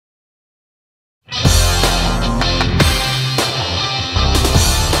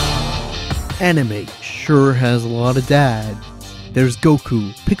Anime sure has a lot of dads. There's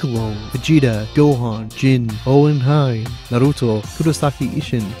Goku, Piccolo, Vegeta, Gohan, Jin, Hohenheim, Naruto, Kurosaki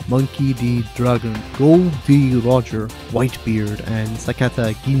Ishin, Monkey D. Dragon, Gold D. Roger, Whitebeard, and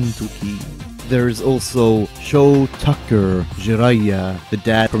Sakata Gintoki. There's also Sho Tucker, Jiraiya, the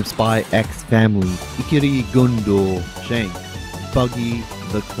dad from Spy X Family, Ikiri Gundo, Shank, Buggy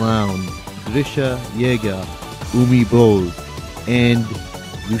the Clown, Grisha Yeager, Umi Bose, and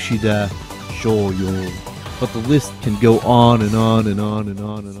Yoshida Shoyo. But the list can go on and on and on and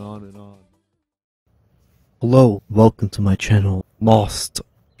on and on and on. Hello, welcome to my channel, Lost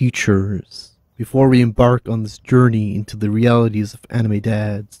Futures. Before we embark on this journey into the realities of anime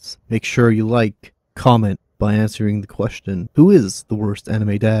dads, make sure you like, comment by answering the question, who is the worst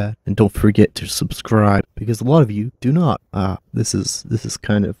anime dad? And don't forget to subscribe, because a lot of you do not. This is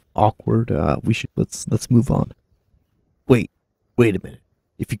kind of awkward. Let's move on. Wait a minute.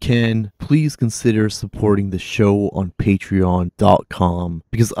 If you can, please consider supporting the show on patreon.com,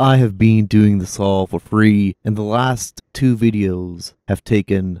 because I have been doing this all for free, and the last 2 videos have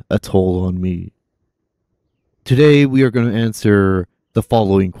taken a toll on me. Today we are going to answer the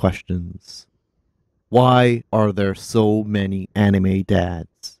following questions. Why are there so many anime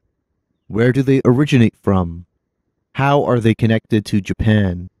dads? Where do they originate from? How are they connected to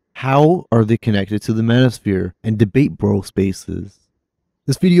Japan? How are they connected to the Manosphere and debate bro spaces?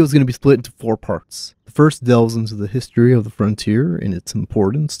 This video is going to be split into 4 parts. The first delves into the history of the frontier and its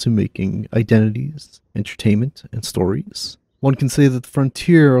importance to making identities, entertainment, and stories. One can say that the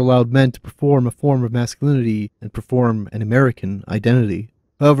frontier allowed men to perform a form of masculinity and perform an American identity.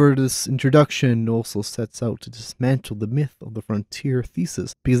 However, this introduction also sets out to dismantle the myth of the frontier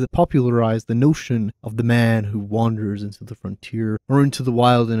thesis, because it popularized the notion of the man who wanders into the frontier or into the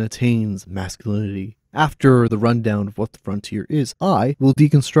wild and attains masculinity. After the rundown of what the frontier is, I will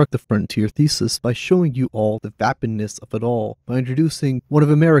deconstruct the frontier thesis by showing you all the vapidness of it all by introducing one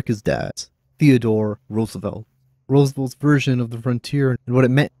of America's dads, Theodore Roosevelt. Roosevelt's version of the frontier and what it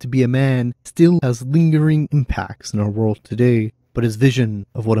meant to be a man still has lingering impacts in our world today, but his vision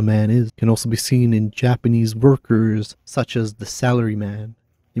of what a man is can also be seen in Japanese workers such as the salaryman.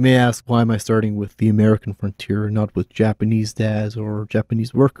 You may ask, why am I starting with the American frontier and not with Japanese dads or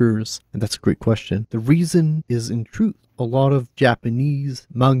Japanese workers? And that's a great question. The reason is, in truth, a lot of Japanese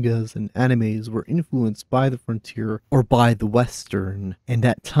mangas and animes were influenced by the frontier or by the Western, and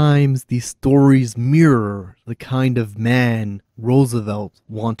at times these stories mirror the kind of man Roosevelt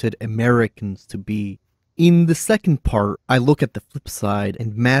wanted Americans to be. In the second part, I look at the flip side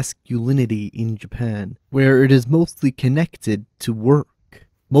and masculinity in Japan, where it is mostly connected to work.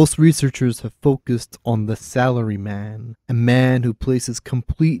 Most researchers have focused on the salaryman, a man who places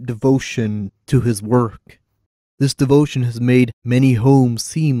complete devotion to his work. This devotion has made many homes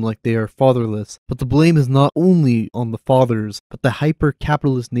seem like they are fatherless, but the blame is not only on the fathers, but the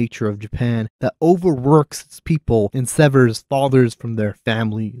hyper-capitalist nature of Japan that overworks its people and severs fathers from their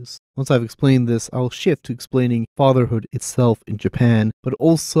families. Once I've explained this, I'll shift to explaining fatherhood itself in Japan, but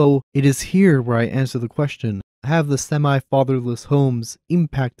also it is here where I answer the question, have the semi-fatherless homes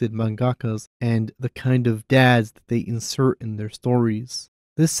impacted mangakas and the kind of dads that they insert in their stories?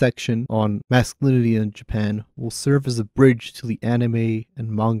 This section on masculinity in Japan will serve as a bridge to the anime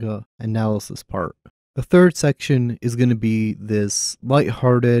and manga analysis part. The third section is going to be this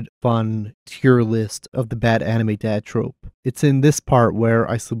lighthearted, fun tier list of the bad anime dad trope. It's in this part where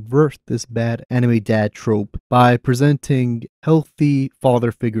I subvert this bad anime dad trope by presenting healthy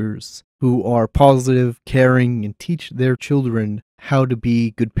father figures who are positive, caring, and teach their children how to be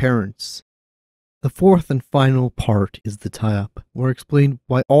good parents. The fourth and final part is the tie-up, where I explain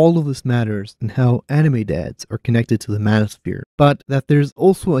why all of this matters and how anime dads are connected to the Manosphere, but that there's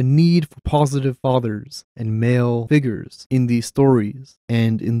also a need for positive fathers and male figures in these stories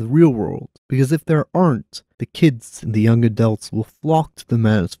and in the real world, because if there aren't, the kids and the young adults will flock to the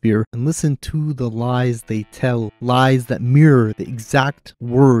Manosphere and listen to the lies they tell, lies that mirror the exact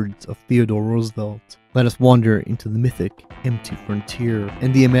words of Theodore Roosevelt. Let us wander into the mythic, empty frontier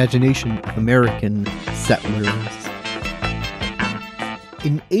and the imagination of American settlers.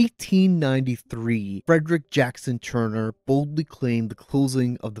 In 1893, Frederick Jackson Turner boldly claimed the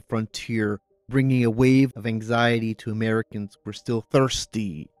closing of the frontier, bringing a wave of anxiety to Americans who were still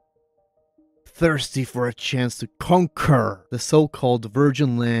thirsty for a chance to conquer the so-called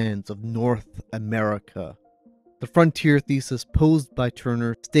virgin lands of North America. The frontier thesis posed by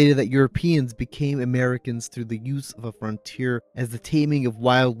Turner stated that Europeans became Americans through the use of a frontier, as the taming of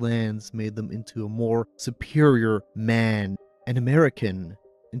wild lands made them into a more superior man, an American.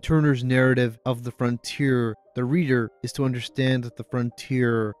 In Turner's narrative of the frontier, The reader is to understand that the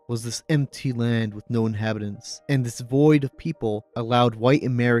frontier was this empty land with no inhabitants, and this void of people allowed white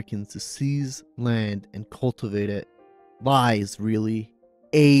Americans to seize land and cultivate it. Lies, really.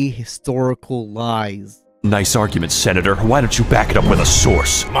 Ahistorical lies. Nice argument, Senator. Why don't you back it up with a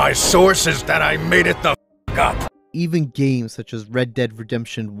source? My source is that I made it the f*** up. Even games such as Red Dead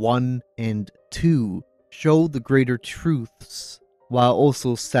Redemption 1 and 2 show the greater truths while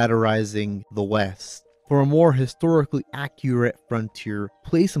also satirizing the West. For a more historically accurate frontier,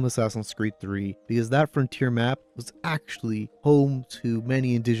 play some Assassin's Creed 3 because that frontier map was actually home to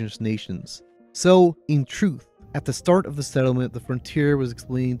many indigenous nations. So, in truth, at the start of the settlement, the frontier was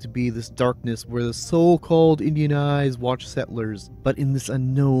explained to be this darkness where the so-called Indian eyes watched settlers, but in this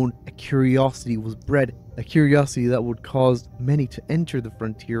unknown, a curiosity was bred, a curiosity that would cause many to enter the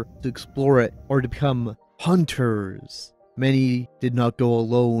frontier, to explore it, or to become hunters. Many did not go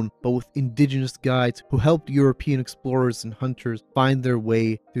alone, but with indigenous guides who helped European explorers and hunters find their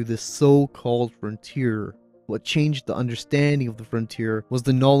way through this so-called frontier. What changed the understanding of the frontier was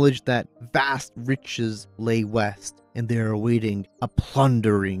the knowledge that vast riches lay west, and they are awaiting a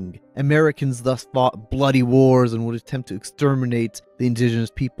plundering. Americans thus fought bloody wars and would attempt to exterminate the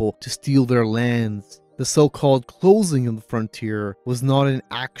indigenous people to steal their lands. The so-called closing of the frontier was not an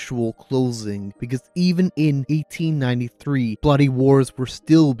actual closing, because even in 1893, bloody wars were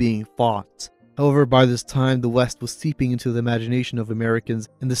still being fought. However, by this time, the West was seeping into the imagination of Americans,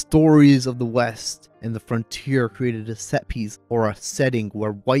 and the stories of the West and the frontier created a set piece or a setting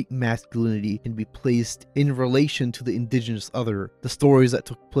where white masculinity can be placed in relation to the indigenous other. The stories that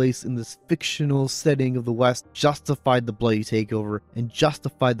took place in this fictional setting of the West justified the bloody takeover and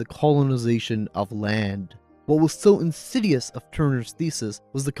justified the colonization of land. What was so insidious of Turner's thesis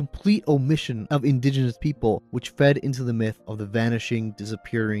was the complete omission of indigenous people, which fed into the myth of the vanishing,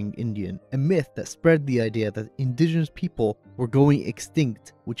 disappearing Indian, a myth that spread the idea that indigenous people were going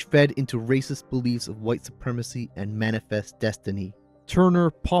extinct, which fed into racist beliefs of white supremacy and manifest destiny. Turner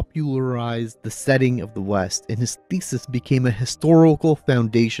popularized the setting of the West, and his thesis became a historical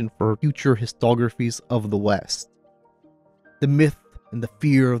foundation for future historiographies of the West. The myth and the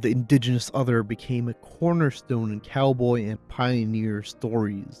fear of the indigenous other became a cornerstone in cowboy and pioneer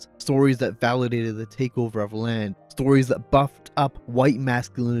stories. Stories that validated the takeover of land. Stories that buffed up white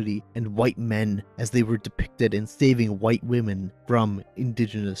masculinity and white men as they were depicted in saving white women from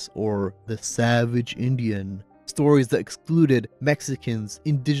indigenous or the savage Indian. Stories that excluded Mexicans,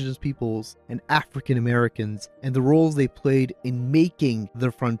 indigenous peoples, and African Americans, and the roles they played in making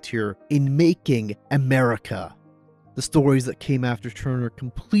the frontier, in making America. The stories that came after Turner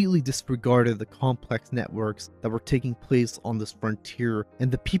completely disregarded the complex networks that were taking place on this frontier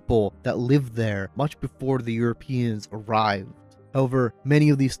and the people that lived there much before the Europeans arrived. However, many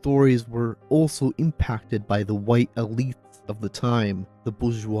of these stories were also impacted by the white elites of the time, the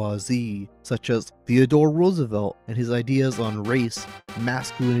bourgeoisie, such as Theodore Roosevelt and his ideas on race,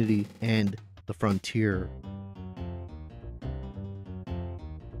 masculinity, and the frontier.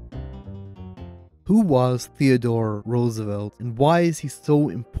 Who was Theodore Roosevelt, and why is he so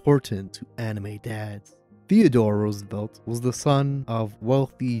important to anime dads? Theodore Roosevelt was the son of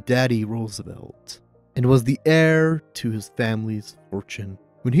wealthy Daddy Roosevelt, and was the heir to his family's fortune.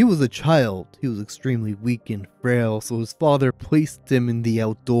 When he was a child, he was extremely weak and frail, so his father placed him in the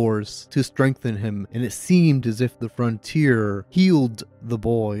outdoors to strengthen him, and it seemed as if the frontier healed the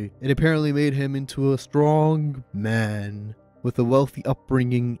boy. It apparently made him into a strong man, with a wealthy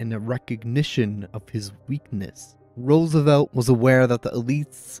upbringing and a recognition of his weakness. Roosevelt was aware that the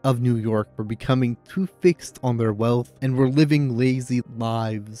elites of New York were becoming too fixed on their wealth and were living lazy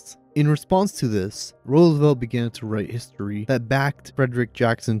lives. In response to this, Roosevelt began to write history that backed Frederick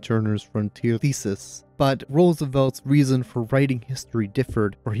Jackson Turner's frontier thesis. But Roosevelt's reason for writing history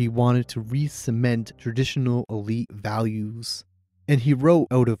differed, for he wanted to re-cement traditional elite values. And he wrote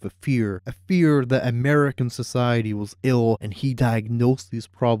out of a fear that American society was ill, and he diagnosed these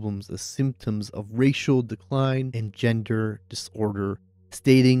problems as symptoms of racial decline and gender disorder,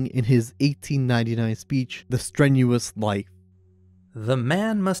 stating in his 1899 speech, "The Strenuous Life." The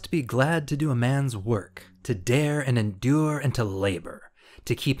man must be glad to do a man's work, to dare and endure and to labor,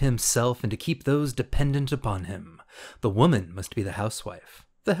 to keep himself and to keep those dependent upon him. The woman must be the housewife,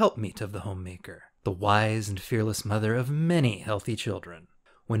 the helpmeet of the homemaker, the wise and fearless mother of many healthy children.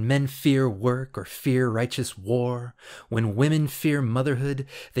 When men fear work or fear righteous war, when women fear motherhood,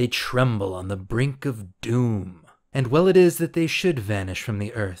 they tremble on the brink of doom. And well it is that they should vanish from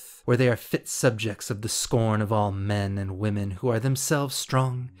the earth, where they are fit subjects of the scorn of all men and women who are themselves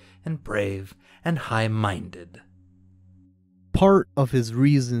strong and brave and high-minded. Part of his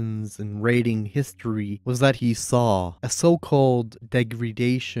reasons in writing history was that he saw a so-called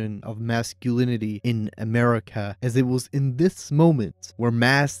degradation of masculinity in America, as it was in this moment where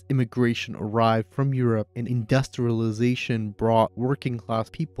mass immigration arrived from Europe and industrialization brought working class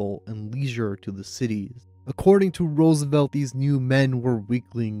people and leisure to the cities. According to Roosevelt, these new men were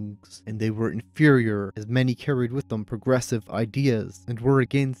weaklings, and they were inferior, as many carried with them progressive ideas and were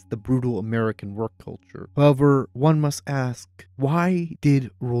against the brutal American work culture. However, one must ask, why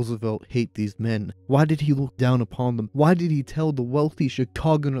did Roosevelt hate these men? Why did he look down upon them? Why did he tell the wealthy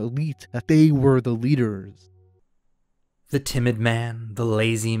Chicagoan elite that they were the leaders? The timid man, the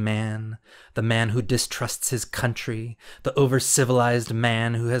lazy man, the man who distrusts his country, the over-civilized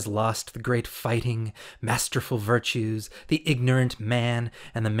man who has lost the great fighting, masterful virtues, the ignorant man,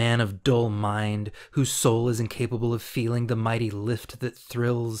 and the man of dull mind, whose soul is incapable of feeling the mighty lift that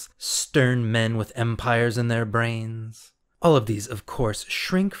thrills stern men with empires in their brains. All of these, of course,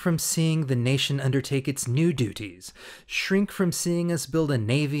 shrink from seeing the nation undertake its new duties, shrink from seeing us build a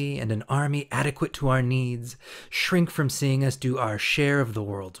navy and an army adequate to our needs, shrink from seeing us do our share of the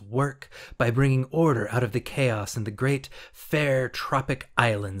world's work by bringing order out of the chaos in the great, fair tropic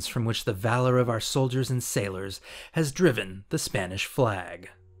islands from which the valor of our soldiers and sailors has driven the Spanish flag.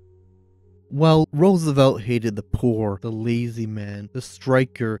 While Roosevelt hated the poor, the lazy man, the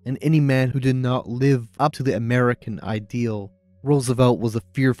striker, and any man who did not live up to the American ideal, Roosevelt was a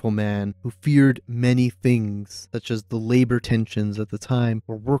fearful man who feared many things, such as the labor tensions at the time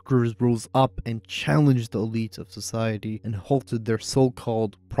where workers rose up and challenged the elite of society and halted their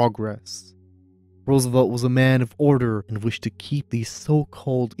so-called progress. Roosevelt was a man of order and wished to keep these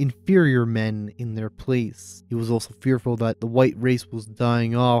so-called inferior men in their place. He was also fearful that the white race was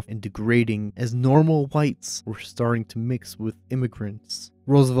dying off and degrading as normal whites were starting to mix with immigrants.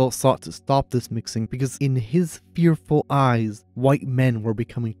 Roosevelt sought to stop this mixing because in his fearful eyes, white men were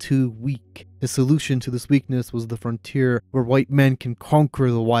becoming too weak. His solution to this weakness was the frontier, where white men can conquer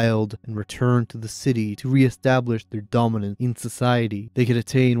the wild and return to the city to re-establish their dominance in society. They could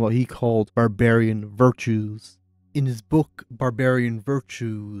attain what he called barbarian virtues. In his book, Barbarian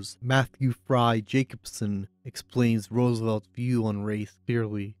Virtues, Matthew Fry Jacobson explains Roosevelt's view on race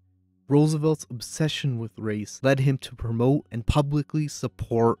clearly. Roosevelt's obsession with race led him to promote and publicly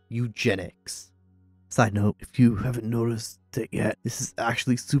support eugenics. Side note, if you haven't noticed it yet, this is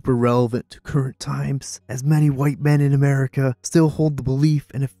actually super relevant to current times, as many white men in America still hold the belief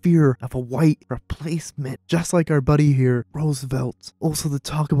and a fear of a white replacement, just like our buddy here, Roosevelt. Also, the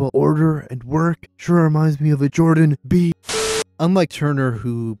talk about order and work sure reminds me of a Jordan B. Unlike Turner,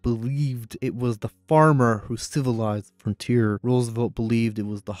 who believed it was the farmer who civilized the frontier, Roosevelt believed it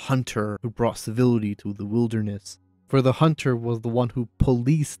was the hunter who brought civility to the wilderness. For the hunter was the one who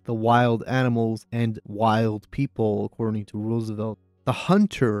policed the wild animals and wild people, according to Roosevelt. The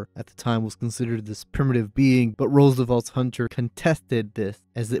hunter at the time was considered this primitive being, but Roosevelt's hunter contested this,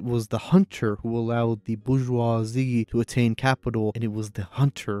 as it was the hunter who allowed the bourgeoisie to attain capital, and it was the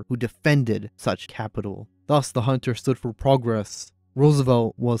hunter who defended such capital. Thus, the hunter stood for progress.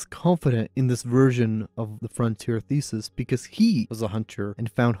 Roosevelt was confident in this version of the frontier thesis because he was a hunter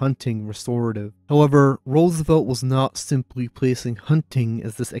and found hunting restorative. However, Roosevelt was not simply placing hunting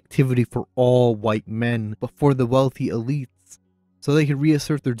as this activity for all white men, but for the wealthy elites, so they could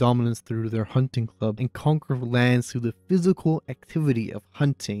reassert their dominance through their hunting club and conquer lands through the physical activity of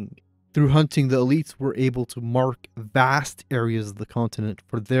hunting. Through hunting, the elites were able to mark vast areas of the continent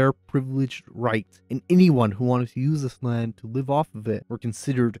for their privileged right, and anyone who wanted to use this land to live off of it were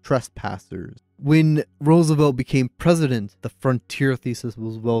considered trespassers. When Roosevelt became president, the frontier thesis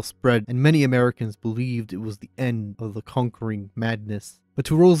was well spread, and many Americans believed it was the end of the conquering madness. But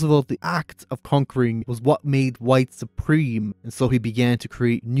to Roosevelt, the act of conquering was what made whites supreme, and so he began to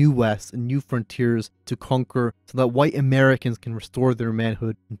create new Wests and new frontiers to conquer so that white Americans can restore their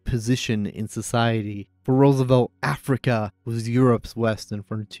manhood and position in society. For Roosevelt, Africa was Europe's West and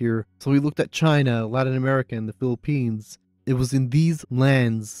frontier, so he looked at China, Latin America, and the Philippines. It was in these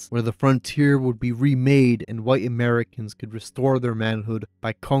lands where the frontier would be remade and white Americans could restore their manhood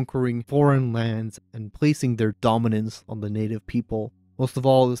by conquering foreign lands and placing their dominance on the native people. Most of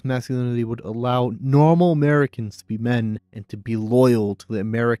all, this masculinity would allow normal Americans to be men and to be loyal to the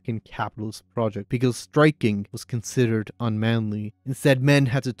American capitalist project, because striking was considered unmanly. Instead, men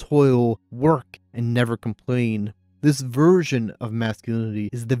had to toil, work, and never complain. This version of masculinity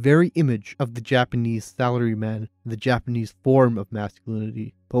is the very image of the Japanese salaryman, the Japanese form of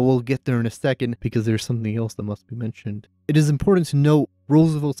masculinity. But we'll get there in a second because there's something else that must be mentioned. It is important to note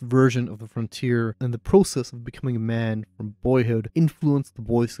Roosevelt's version of the frontier and the process of becoming a man from boyhood influenced the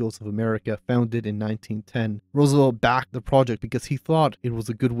Boy Scouts of America, founded in 1910. Roosevelt backed the project because he thought it was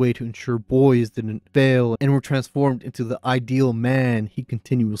a good way to ensure boys didn't fail and were transformed into the ideal man he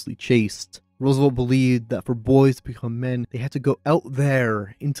continuously chased. Roosevelt believed that for boys to become men, they had to go out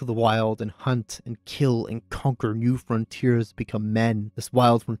there into the wild and hunt and kill and conquer new frontiers to become men. This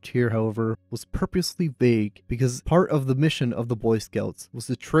wild frontier, however, was purposely vague because part of the mission of the Boy Scouts was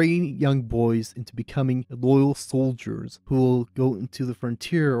to train young boys into becoming loyal soldiers who will go into the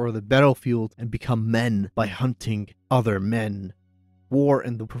frontier or the battlefield and become men by hunting other men. War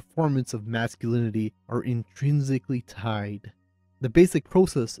and the performance of masculinity are intrinsically tied. The basic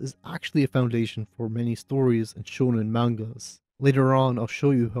process is actually a foundation for many stories and shonen mangas. Later on, I'll show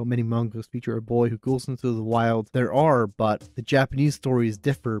you how many mangas feature a boy who goes into the wild. There are, but the Japanese stories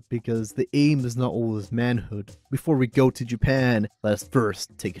differ because the aim is not always manhood. Before we go to Japan, let us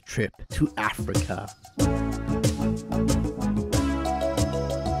first take a trip to Africa.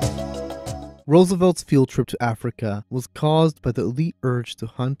 Roosevelt's field trip to Africa was caused by the elite urge to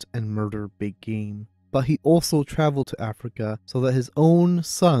hunt and murder big game. But he also traveled to Africa so that his own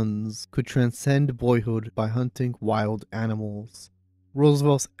sons could transcend boyhood by hunting wild animals.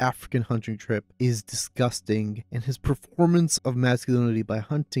 Roosevelt's African hunting trip is disgusting, and his performance of masculinity by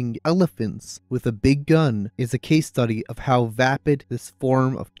hunting elephants with a big gun is a case study of how vapid this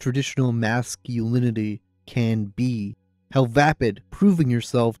form of traditional masculinity can be. How vapid proving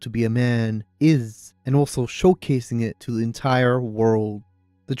yourself to be a man is, and also showcasing it to the entire world.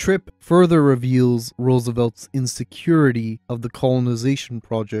 The trip further reveals Roosevelt's insecurity of the colonization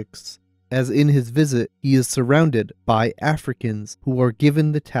projects, as in his visit he is surrounded by Africans who are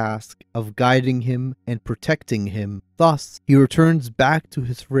given the task of guiding him and protecting him. Thus, he returns back to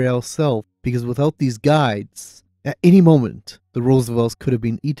his frail self because without these guides, at any moment, the Roosevelts could have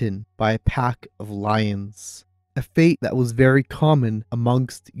been eaten by a pack of lions. A fate that was very common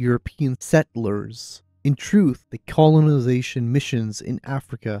amongst European settlers. In truth, the colonization missions in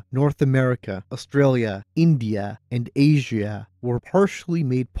Africa, North America, Australia, India, and Asia were partially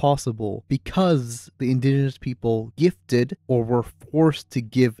made possible because the indigenous people gifted or were forced to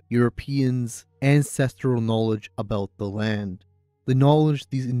give Europeans ancestral knowledge about the land. The knowledge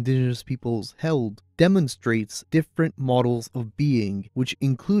these indigenous peoples held demonstrates different models of being, which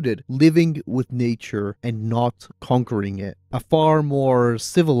included living with nature and not conquering it, a far more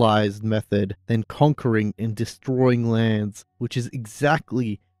civilized method than conquering and destroying lands, which is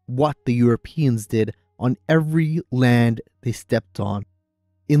exactly what the Europeans did on every land they stepped on.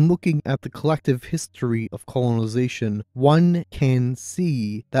 In looking at the collective history of colonization, one can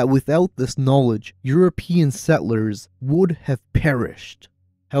see that without this knowledge, European settlers would have perished.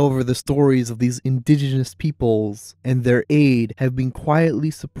 However, the stories of these indigenous peoples and their aid have been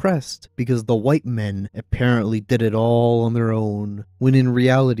quietly suppressed because the white men apparently did it all on their own, when in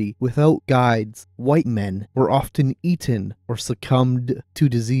reality, without guides, white men were often eaten or succumbed to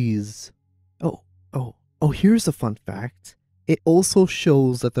disease. Here's a fun fact. It also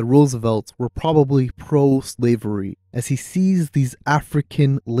shows that the Roosevelts were probably pro-slavery, as he sees these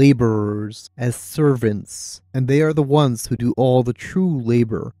African laborers as servants, and they are the ones who do all the true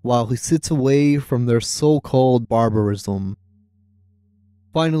labor, while he sits away from their so-called barbarism.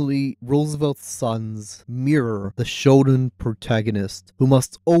 Finally, Roosevelt's sons mirror the shonen protagonist, who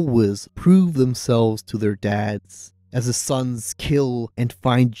must always prove themselves to their dads. As his sons kill and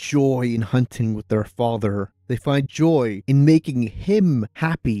find joy in hunting with their father, they find joy in making him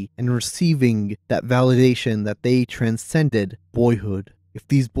happy and receiving that validation that they transcended boyhood. If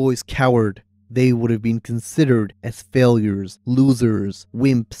these boys cowered, they would have been considered as failures, losers,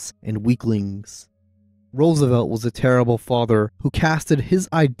 wimps, and weaklings. Roosevelt was a terrible father who casted his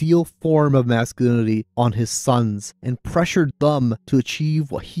ideal form of masculinity on his sons and pressured them to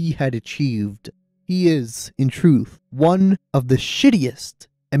achieve what he had achieved. He is, in truth, one of the shittiest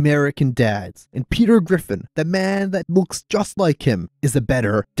American dads, and Peter Griffin, the man that looks just like him, is a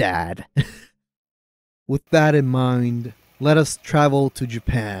better dad. With that in mind, let us travel to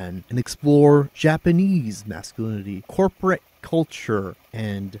Japan and explore Japanese masculinity, corporate culture,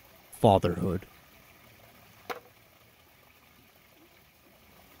 and fatherhood.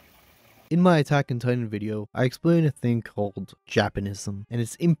 In my Attack on Titan video, I explained a thing called Japanism and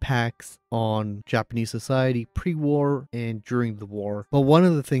its impacts on Japanese society pre-war and during the war. But one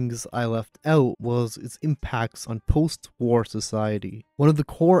of the things I left out was its impacts on post-war society. One of the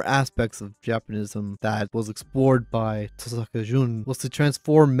core aspects of Japanism that was explored by Sakata Gintoki was to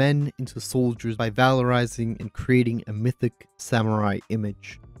transform men into soldiers by valorizing and creating a mythic samurai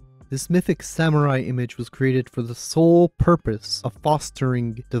image. This mythic samurai image was created for the sole purpose of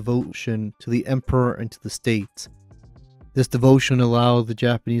fostering devotion to the emperor and to the state. This devotion allowed the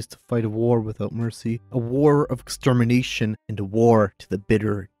Japanese to fight a war without mercy, a war of extermination, and a war to the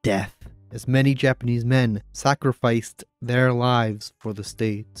bitter death, as many Japanese men sacrificed their lives for the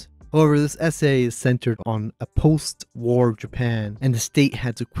state. However, this essay is centered on a post-war Japan, and the state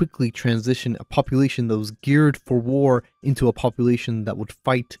had to quickly transition a population that was geared for war into a population that would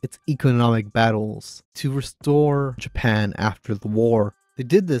fight its economic battles to restore Japan after the war. They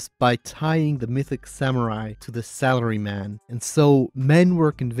did this by tying the mythic samurai to the salaryman, and so men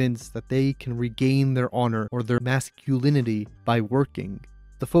were convinced that they can regain their honor or their masculinity by working.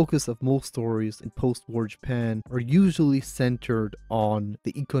 The focus of most stories in post-war Japan are usually centered on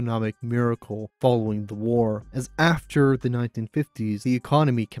the economic miracle following the war, as after the 1950s, the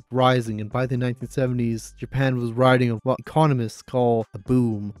economy kept rising, and by the 1970s, Japan was riding on what economists call a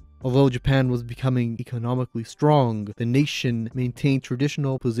boom. Although Japan was becoming economically strong, the nation maintained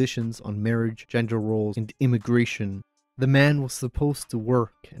traditional positions on marriage, gender roles, and immigration. The man was supposed to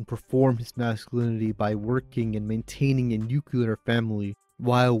work and perform his masculinity by working and maintaining a nuclear family,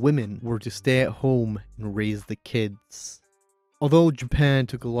 while women were to stay at home and raise the kids. Although Japan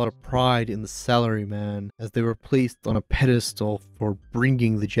took a lot of pride in the salaryman, as they were placed on a pedestal for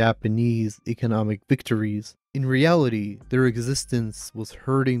bringing the Japanese economic victories, in reality, their existence was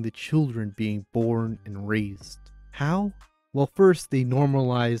hurting the children being born and raised. How? Well, first they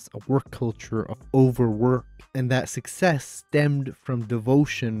normalized a work culture of overwork, and that success stemmed from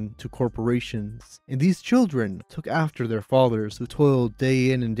devotion to corporations. And these children took after their fathers who toiled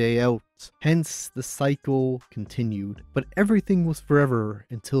day in and day out. Hence, the cycle continued. But everything was forever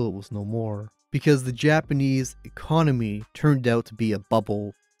until it was no more. Because the Japanese economy turned out to be a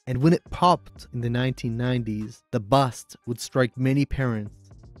bubble. And when it popped in the 1990s, the bust would strike many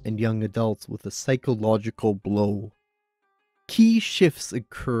parents and young adults with a psychological blow. Key shifts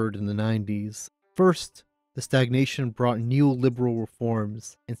occurred in the 90s. First, the stagnation brought neoliberal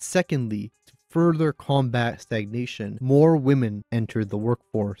reforms, and secondly, to further combat stagnation, more women entered the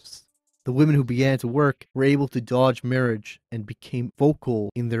workforce. The women who began to work were able to dodge marriage and became vocal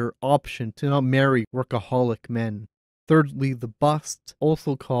in their option to not marry workaholic men. Thirdly, the bust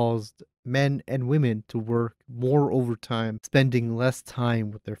also caused men and women to work more overtime, spending less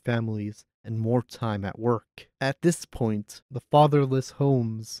time with their families and more time at work. At this point, the fatherless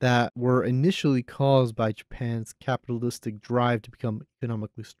homes that were initially caused by Japan's capitalistic drive to become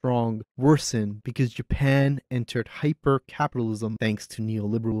economically strong worsened because Japan entered hyper-capitalism thanks to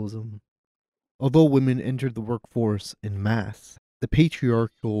neoliberalism. Although women entered the workforce en masse, the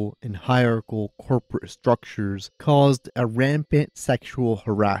patriarchal and hierarchical corporate structures caused a rampant sexual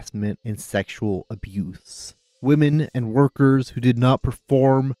harassment and sexual abuse. Women and workers who did not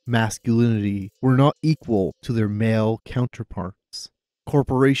perform masculinity were not equal to their male counterparts.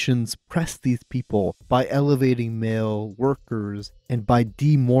 Corporations pressed these people by elevating male workers and by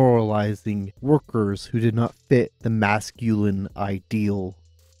demoralizing workers who did not fit the masculine ideal.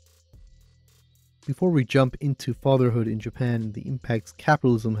 Before we jump into fatherhood in Japan and the impacts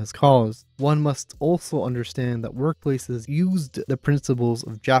capitalism has caused, one must also understand that workplaces used the principles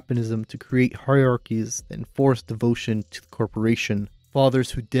of Japanism to create hierarchies that enforced devotion to the corporation. Fathers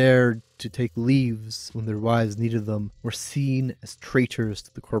who dared to take leaves when their wives needed them were seen as traitors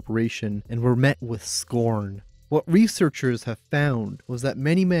to the corporation and were met with scorn. What researchers have found was that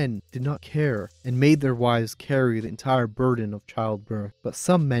many men did not care and made their wives carry the entire burden of childbirth, but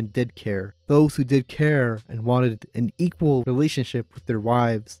some men did care. Those who did care and wanted an equal relationship with their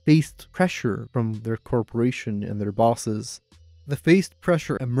wives faced pressure from their corporation and their bosses. The faced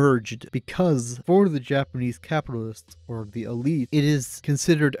pressure emerged because for the Japanese capitalists or the elite, it is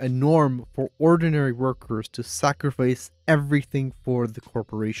considered a norm for ordinary workers to sacrifice everything for the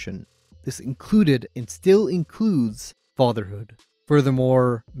corporation. This included and still includes fatherhood.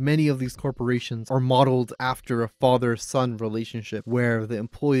 Furthermore, many of these corporations are modeled after a father-son relationship where the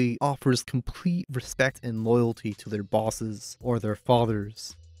employee offers complete respect and loyalty to their bosses or their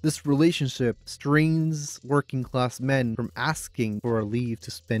fathers. This relationship strains working class men from asking for a leave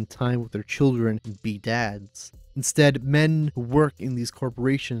to spend time with their children and be dads. Instead, men who work in these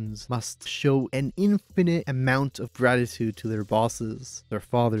corporations must show an infinite amount of gratitude to their bosses, their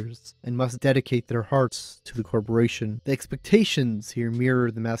fathers, and must dedicate their hearts to the corporation. The expectations here mirror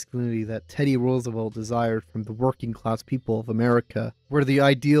the masculinity that Teddy Roosevelt desired from the working class people of America. where the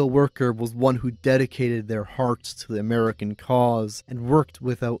ideal worker was one who dedicated their hearts to the American cause and worked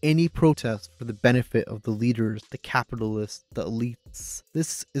without any protest for the benefit of the leaders, the capitalists, the elites.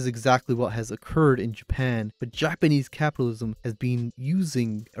 This is exactly what has occurred in Japan, but Japanese capitalism has been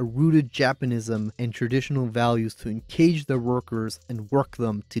using a rooted Japanism and traditional values to encage their workers and work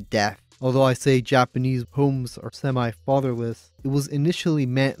them to death. Although I say Japanese homes are semi-fatherless, it was initially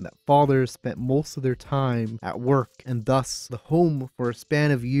meant that fathers spent most of their time at work, and thus the home for a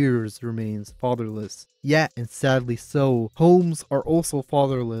span of years remains fatherless. Yet, and sadly so, homes are also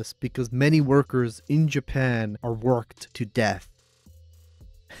fatherless because many workers in Japan are worked to death.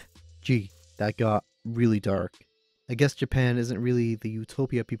 Gee, that got really dark. I guess Japan isn't really the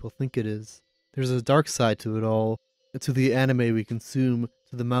utopia people think it is. There's a dark side to it all, to the anime we consume,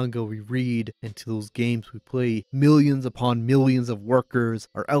 to the manga we read, and to those games we play. Millions upon millions of workers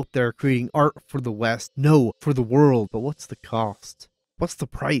are out there creating art for the West, no, for the world. But what's the cost? What's the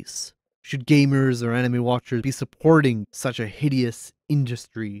price? Should gamers or anime watchers be supporting such a hideous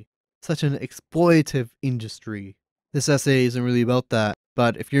industry? Such an exploitative industry? This essay isn't really about that,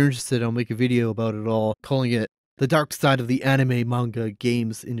 but if you're interested, I'll make a video about it all, calling it The Dark Side of the Anime, Manga,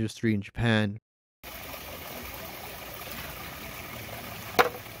 Games Industry in Japan.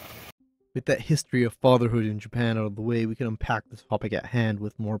 With that history of fatherhood in Japan out of the way, we can unpack the topic at hand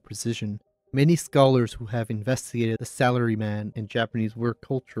with more precision. Many scholars who have investigated the salaryman in Japanese work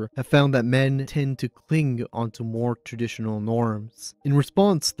culture have found that men tend to cling onto more traditional norms. In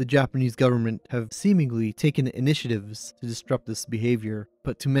response, the Japanese government have seemingly taken initiatives to disrupt this behavior,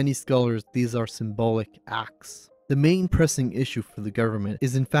 but to many scholars these are symbolic acts. The main pressing issue for the government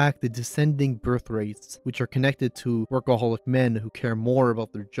is in fact the descending birth rates, which are connected to workaholic men who care more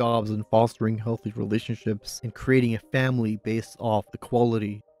about their jobs and fostering healthy relationships and creating a family based off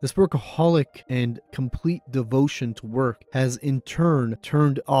equality. This workaholic and complete devotion to work has in turn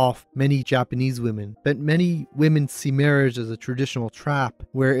turned off many Japanese women, but many women see marriage as a traditional trap,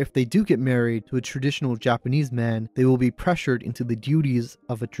 where if they do get married to a traditional Japanese man, they will be pressured into the duties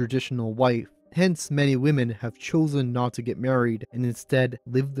of a traditional wife. Hence, many women have chosen not to get married and instead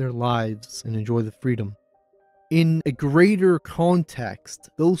live their lives and enjoy the freedom. In a greater context,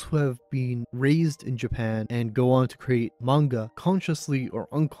 those who have been raised in Japan and go on to create manga, consciously or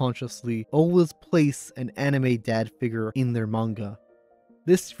unconsciously, always place an anime dad figure in their manga.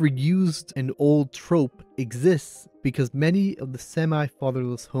 This reused and old trope exists because many of the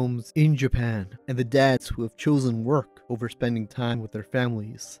semi-fatherless homes in Japan and the dads who have chosen work over spending time with their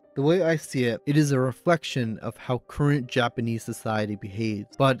families. The way I see it, it is a reflection of how current Japanese society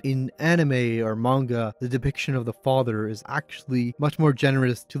behaves. But in anime or manga, the depiction of the father is actually much more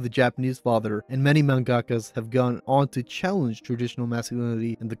generous to the Japanese father, and many mangakas have gone on to challenge traditional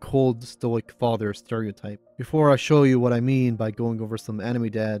masculinity and the cold, stoic father stereotype. Before I show you what I mean by going over some anime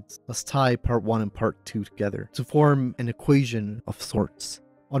dads, let's tie part 1 and part 2 together to form an equation of sorts.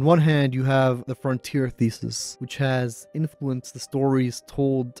 On one hand, you have the frontier thesis, which has influenced the stories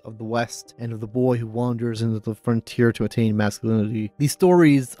told of the West and of the boy who wanders into the frontier to attain masculinity. These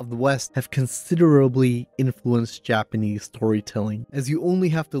stories of the West have considerably influenced Japanese storytelling, as you only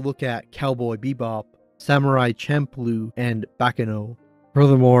have to look at Cowboy Bebop, Samurai Champloo, and Bakano.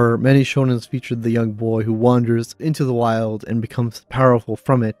 Furthermore, many shonens featured the young boy who wanders into the wild and becomes powerful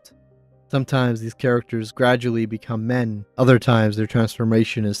from it. Sometimes these characters gradually become men, other times their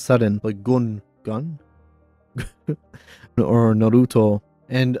transformation is sudden, like Gun? or Naruto,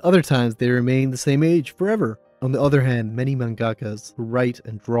 and other times they remain the same age forever. On the other hand, many mangakas who write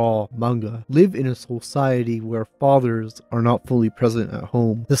and draw manga live in a society where fathers are not fully present at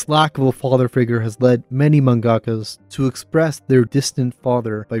home. This lack of a father figure has led many mangakas to express their distant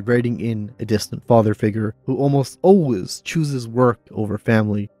father by writing in a distant father figure who almost always chooses work over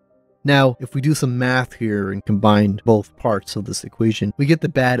family. Now, if we do some math here and combine both parts of this equation, we get the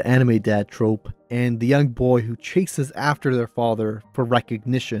bad anime dad trope and the young boy who chases after their father for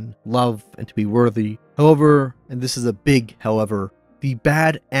recognition, love, and to be worthy. However, and this is a big however, the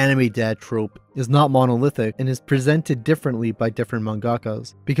bad anime dad trope is not monolithic and is presented differently by different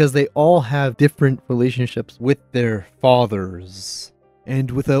mangakas because they all have different relationships with their fathers.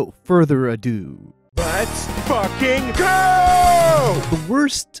 And without further ado, let's fucking go! The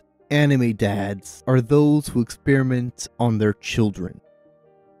worst anime dads are those who experiment on their children.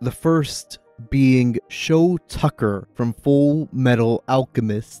 The first being Sho Tucker from Full Metal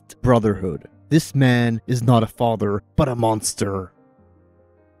Alchemist Brotherhood. This man is not a father, but a monster.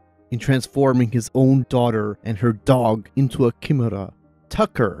 In transforming his own daughter and her dog into a chimera,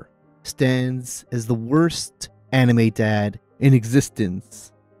 Tucker stands as the worst anime dad in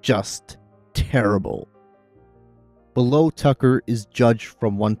existence. Just terrible. Below Tucker is Judge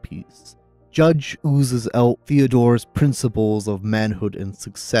from One Piece. Judge oozes out Theodore's principles of manhood and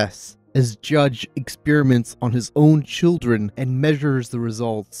success, as Judge experiments on his own children and measures the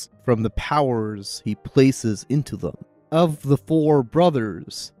results from the powers he places into them. Of the 4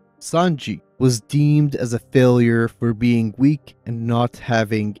 brothers, Sanji was deemed as a failure for being weak and not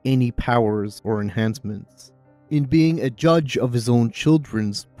having any powers or enhancements. In being a judge of his own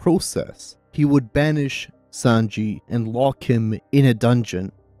children's process, he would banish Sanji and lock him in a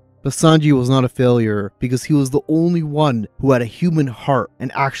dungeon. But Sanji was not a failure because he was the only one who had a human heart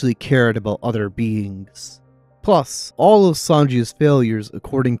and actually cared about other beings. Plus, all of Sanji's failures,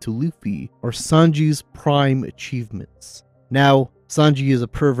 according to Luffy, are Sanji's prime achievements. Now, Sanji is a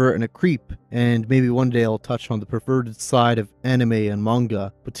pervert and a creep, and maybe one day I'll touch on the perverted side of anime and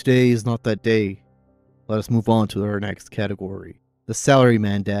manga, but today is not that day. Let us move on to our next category. The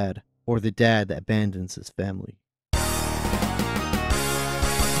salaryman dad, or the dad that abandons his family.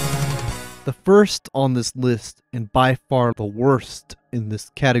 The first on this list, and by far the worst in this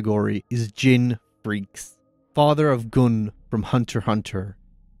category, is Jin Freaks, father of Gun from Hunter x Hunter.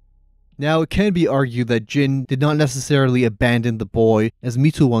 Now, it can be argued that Jin did not necessarily abandon the boy as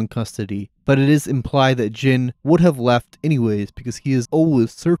Mito won custody, but it is implied that Jin would have left anyways because he is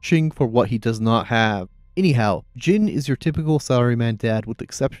always searching for what he does not have. Anyhow, Jin is your typical salaryman dad with the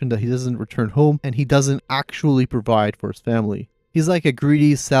exception that he doesn't return home and he doesn't actually provide for his family. He's like a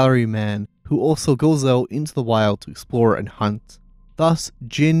greedy salaryman who also goes out into the wild to explore and hunt. Thus,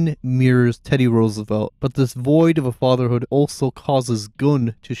 Jin mirrors Teddy Roosevelt, but this void of a fatherhood also causes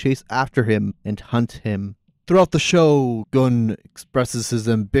Gun to chase after him and hunt him. Throughout the show, Gun expresses his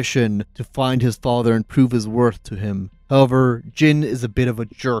ambition to find his father and prove his worth to him. However, Jin is a bit of a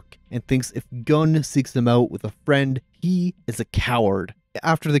jerk and thinks if Gun seeks him out with a friend, he is a coward.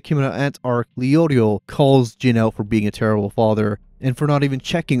 After the Kimura Ant arc, Leorio calls Jin out for being a terrible father and for not even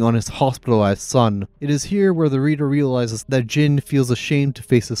checking on his hospitalized son. It is here where the reader realizes that Jin feels ashamed to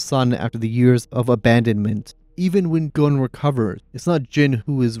face his son after the years of abandonment. Even when Gun recovers, it's not Jin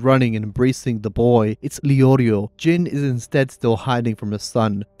who is running and embracing the boy, it's Leorio. Jin is instead still hiding from his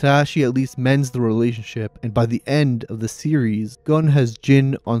son. Takashi at least mends the relationship, and by the end of the series, Gun has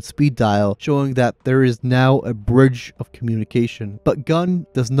Jin on speed dial, showing that there is now a bridge of communication. But Gun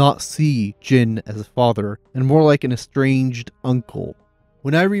does not see Jin as a father, and more like an estranged uncle.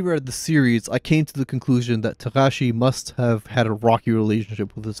 When I reread the series, I came to the conclusion that Takashi must have had a rocky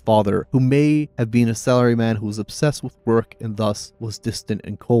relationship with his father, who may have been a salaryman who was obsessed with work and thus was distant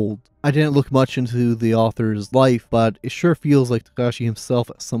and cold. I didn't look much into the author's life, but it sure feels like Takashi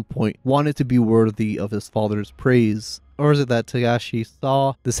himself at some point wanted to be worthy of his father's praise. Or is it that Takashi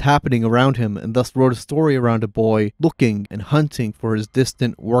saw this happening around him and thus wrote a story around a boy looking and hunting for his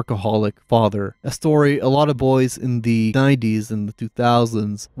distant workaholic father? A story a lot of boys in the 90s and the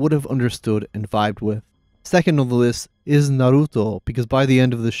 2000s would have understood and vibed with. Second on the list is Naruto, because by the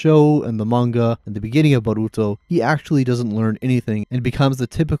end of the show and the manga and the beginning of Boruto, he actually doesn't learn anything and becomes the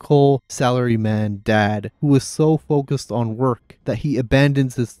typical salaryman dad who is so focused on work that he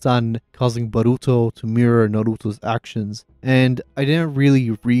abandons his son, causing Boruto to mirror Naruto's actions. And I didn't really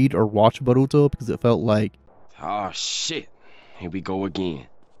read or watch Boruto because it felt like, oh shit, here we go again.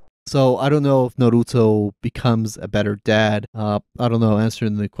 So I don't know if Naruto becomes a better dad. I don't know,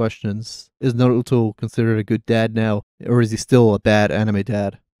 answering the questions. Is Naruto considered a good dad now, or is he still a bad anime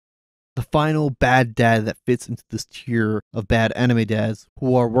dad? The final bad dad that fits into this tier of bad anime dads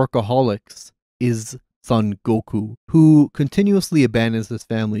who are workaholics is Son Goku, who continuously abandons his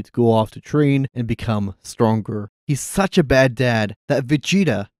family to go off to train and become stronger. He's such a bad dad that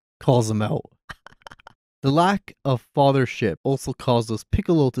Vegeta calls him out. The lack of fathership also causes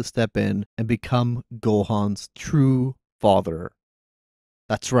Piccolo to step in and become Gohan's true father.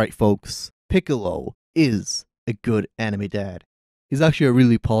 That's right, folks. Piccolo is a good anime dad. He's actually a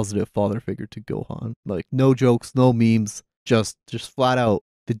really positive father figure to Gohan. Like, no jokes, no memes, just flat out.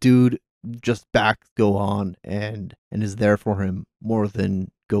 The dude just backs Gohan and is there for him more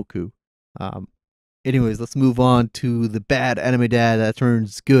than Goku. Anyways, let's move on to the bad anime dad that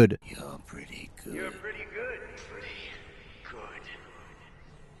turns good. You're pretty good. You're pretty good. Pretty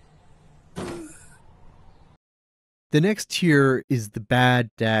good. The next tier is the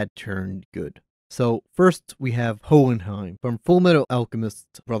bad dad turned good. So first we have Hohenheim from Fullmetal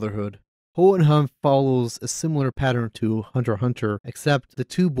Alchemist Brotherhood. Hohenheim follows a similar pattern to Hunter x Hunter, except the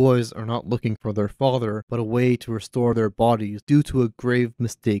two boys are not looking for their father, but a way to restore their bodies due to a grave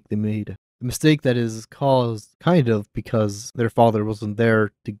mistake they made. A mistake that is caused kind of because their father wasn't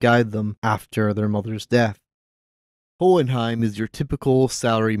there to guide them after their mother's death. Hohenheim is your typical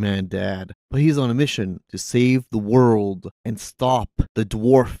salaryman dad, but he's on a mission to save the world and stop the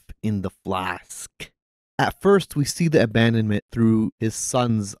dwarf in the flask. At first, we see the abandonment through his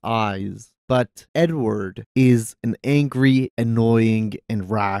son's eyes, but Edward is an angry, annoying, and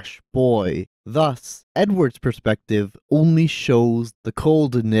rash boy. Thus, Edward's perspective only shows the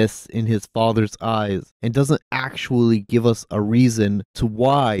coldness in his father's eyes and doesn't actually give us a reason to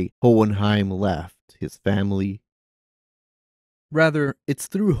why Hohenheim left his family. Rather, it's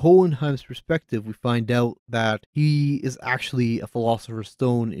through Hohenheim's perspective we find out that he is actually a Philosopher's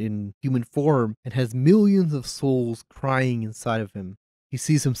Stone in human form and has millions of souls crying inside of him. He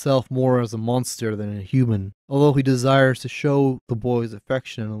sees himself more as a monster than a human. Although he desires to show the boy's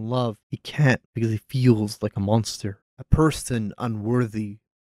affection and love, he can't because he feels like a monster, a person unworthy.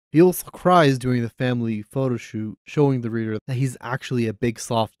 He also cries during the family photo shoot, showing the reader that he's actually a big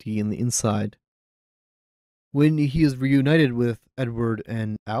softie in the inside. When he is reunited with Edward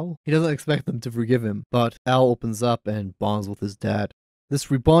and Al, he doesn't expect them to forgive him, but Al opens up and bonds with his dad. This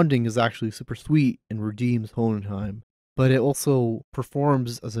rebonding is actually super sweet and redeems Hohenheim, but it also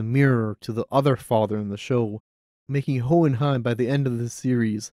performs as a mirror to the other father in the show, making Hohenheim by the end of the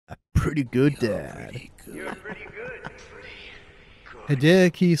series a pretty good dad.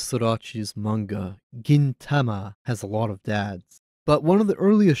 Hideaki Sorachi's manga, Gintama, has a lot of dads. But one of the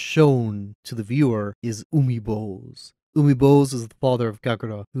earliest shown to the viewer is Umibose. Umibose is the father of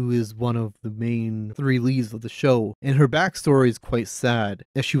Kagura, who is one of the main three leads of the show, and her backstory is quite sad,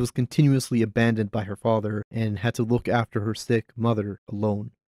 as she was continuously abandoned by her father and had to look after her sick mother alone.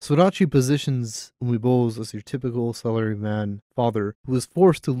 Sorachi positions Umibose as your typical salaryman father who is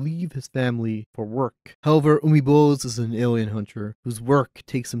forced to leave his family for work. However, Umibose is an alien hunter whose work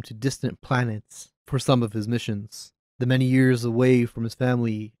takes him to distant planets for some of his missions. The many years away from his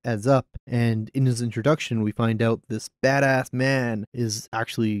family adds up, and in his introduction we find out this badass man is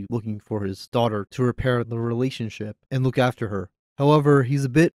actually looking for his daughter to repair the relationship and look after her. However, he's a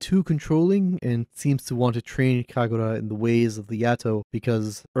bit too controlling and seems to want to train Kagura in the ways of the Yato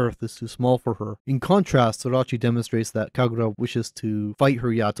because Earth is too small for her. In contrast, Sorachi demonstrates that Kagura wishes to fight her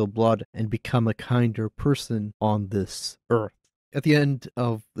Yato blood and become a kinder person on this Earth. At the end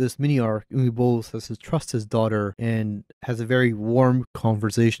of this mini-arc, Umibose has to trust his daughter and has a very warm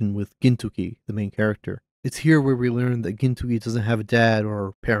conversation with Gintoki, the main character. It's here where we learn that Gintoki doesn't have a dad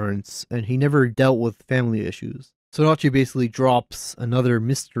or parents, and he never dealt with family issues. Sorachi basically drops another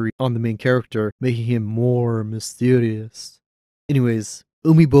mystery on the main character, making him more mysterious. Anyways,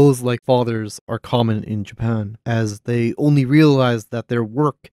 Umibose-like fathers are common in Japan, as they only realize that their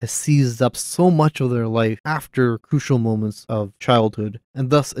work has seized up so much of their life after crucial moments of childhood, and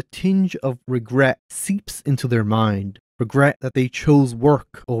thus a tinge of regret seeps into their mind, regret that they chose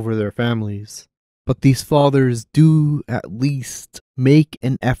work over their families. But these fathers do at least make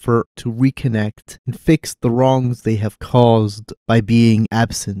an effort to reconnect and fix the wrongs they have caused by being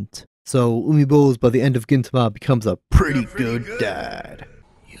absent. So Umibose by the end of Gintama becomes a pretty good dad.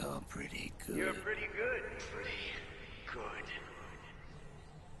 You're pretty good. You're pretty good. Pretty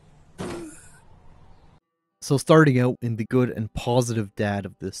good. So starting out in the good and positive dad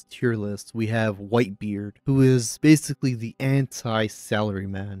of this tier list, we have Whitebeard, who is basically the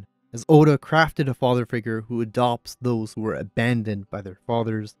anti-salaryman, as Oda crafted a father figure who adopts those who were abandoned by their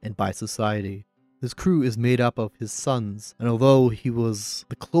fathers and by society. His crew is made up of his sons, and although he was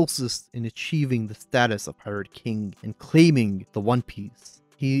the closest in achieving the status of Pirate King and claiming the One Piece,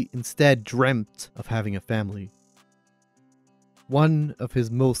 he instead dreamt of having a family. One of his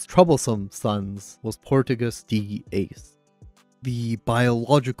most troublesome sons was Portugues de Ace, the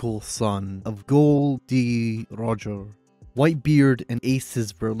biological son of Gol de Roger. Whitebeard and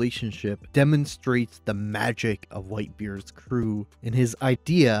Ace's relationship demonstrates the magic of Whitebeard's crew and his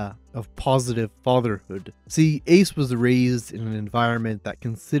idea of positive fatherhood. See, Ace was raised in an environment that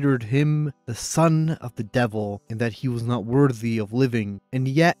considered him the son of the devil and that he was not worthy of living, and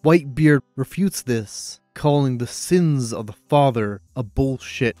yet Whitebeard refutes this, calling the sins of the father a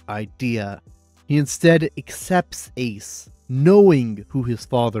bullshit idea. He instead accepts Ace, knowing who his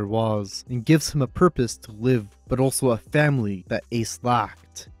father was, and gives him a purpose to live, but also a family that Ace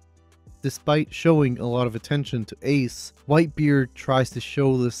lacked. Despite showing a lot of attention to Ace, Whitebeard tries to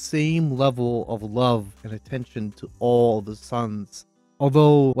show the same level of love and attention to all the sons.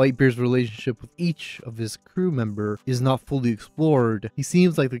 Although Whitebeard's relationship with each of his crew member is not fully explored, he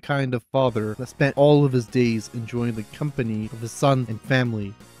seems like the kind of father that spent all of his days enjoying the company of his son and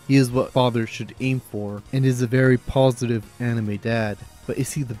family. He is what fathers should aim for, and is a very positive anime dad. But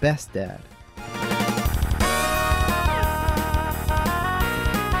is he the best dad?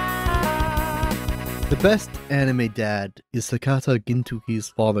 The best anime dad is Sakata Gintoki's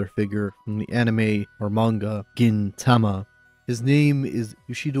father figure from the anime or manga Gintama. His name is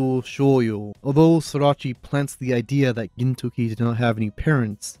Yoshido Shoyo. Although Sorachi plants the idea that Gintoki did not have any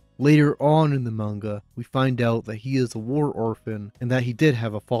parents, later on in the manga, we find out that he is a war orphan and that he did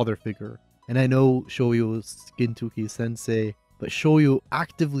have a father figure. And I know Shoyo is Gintoki's sensei, but Shoyo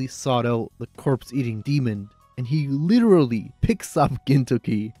actively sought out the corpse-eating demon, and he literally picks up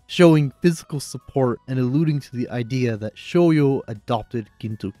Gintoki, showing physical support and alluding to the idea that Shoyo adopted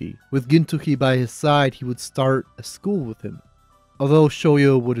Gintoki. With Gintoki by his side, he would start a school with him. Although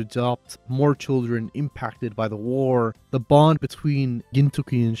Shoyo would adopt more children impacted by the war, the bond between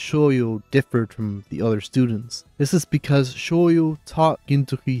Gintoki and Shoyo differed from the other students. This is because Shoyo taught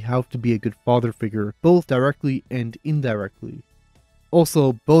Gintoki how to be a good father figure, both directly and indirectly.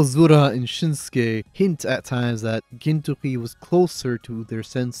 Also, Bozura and Shinsuke hint at times that Gintoki was closer to their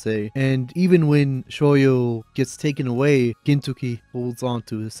sensei, and even when Shoyo gets taken away, Gintoki holds on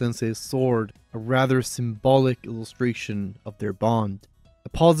to his sensei's sword, a rather symbolic illustration of their bond. A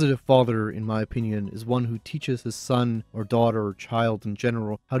positive father, in my opinion, is one who teaches his son or daughter or child in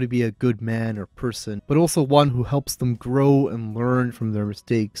general how to be a good man or person, but also one who helps them grow and learn from their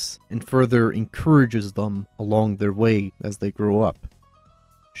mistakes, and further encourages them along their way as they grow up.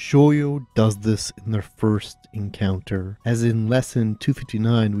 Shoyo does this in their first encounter, as in lesson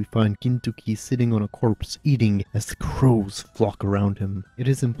 259 we find Gintoki sitting on a corpse eating as the crows flock around him. It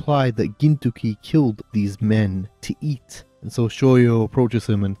is implied that Gintoki killed these men to eat, and so Shoyo approaches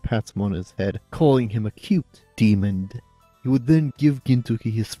him and pats him on his head, calling him a cute demon. He would then give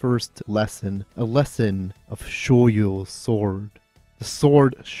Gintoki his first lesson, a lesson of Shoyo's sword. The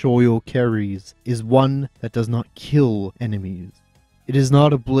sword Shoyo carries is one that does not kill enemies. It is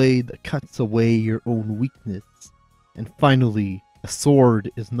not a blade that cuts away your own weakness. And finally, a sword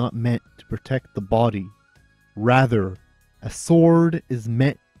is not meant to protect the body. Rather, a sword is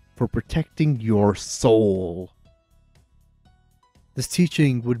meant for protecting your soul. This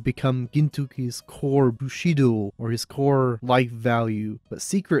teaching would become Gintoki's core Bushido, or his core life value, but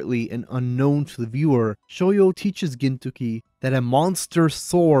secretly and unknown to the viewer, Shoyo teaches Gintoki that a monster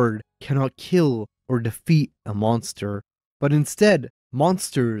sword cannot kill or defeat a monster, but instead,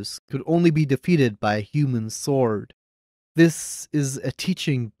 monsters could only be defeated by a human sword. This is a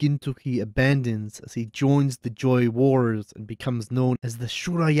teaching Gintoki abandons as he joins the Joy Wars and becomes known as the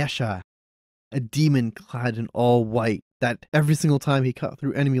Shurayasha, a demon clad in all white that every single time he cut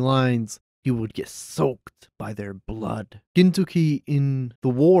through enemy lines, he would get soaked by their blood. Gintoki in the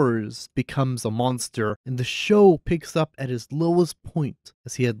wars becomes a monster, and the show picks up at his lowest point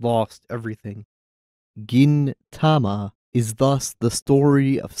as he had lost everything. Gintama is thus the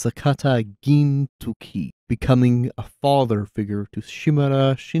story of Sakata Gintoki becoming a father figure to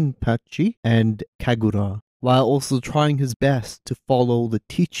Shimura Shinpachi and Kagura, while also trying his best to follow the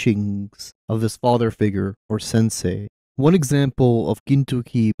teachings of this father figure or sensei. One example of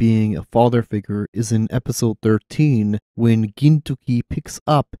Gintoki being a father figure is in episode 13, when Gintoki picks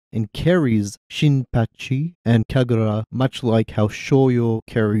up and carries Shinpachi and Kagura, much like how Shoyo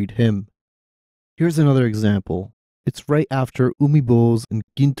carried him. Here's another example. It's right after Umibos and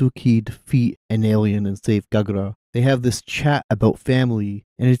Gintoki defeat an alien and save Kagura. They have this chat about family,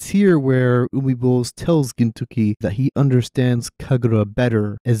 and it's here where Umibos tells Gintoki that he understands Kagura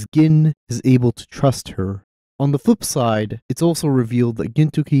better, as Gin is able to trust her. On the flip side, it's also revealed that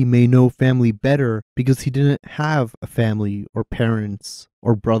Gintoki may know family better because he didn't have a family or parents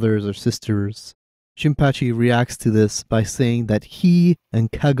or brothers or sisters. Shinpachi reacts to this by saying that he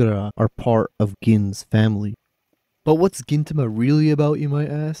and Kagura are part of Gin's family. But what's Gintama really about, you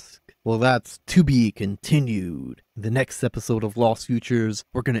might ask? Well, that's to be continued. In the next episode of Lost Futures,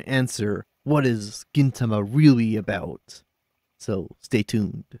 we're going to answer, what is Gintama really about? So, stay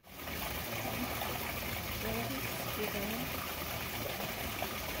tuned.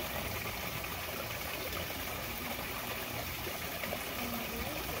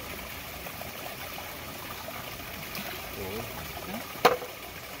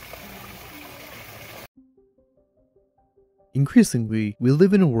 Increasingly, we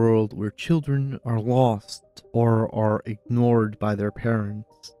live in a world where children are lost or are ignored by their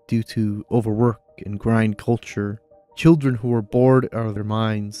parents due to overwork and grind culture. Children who are bored out of their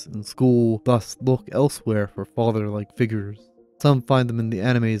minds in school thus look elsewhere for father-like figures. Some find them in the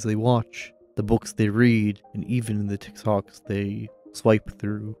animes they watch, the books they read, and even in the TikToks they swipe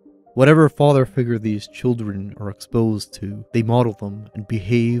through. Whatever father figure these children are exposed to, they model them and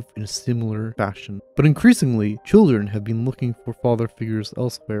behave in a similar fashion. But increasingly, children have been looking for father figures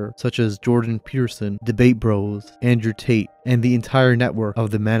elsewhere, such as Jordan Peterson, Debate Bros, Andrew Tate, and the entire network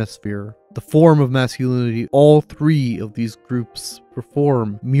of the Manosphere. The form of masculinity all three of these groups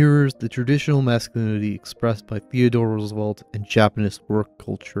perform mirrors the traditional masculinity expressed by Theodore Roosevelt and Japanese work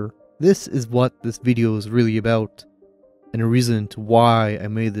culture. This is what this video is really about, and a reason to why I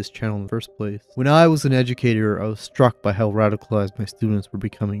made this channel in the first place. When I was an educator, I was struck by how radicalized my students were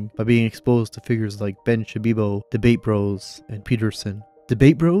becoming by being exposed to figures like Ben Shabibo, Debate Bros, and Peterson.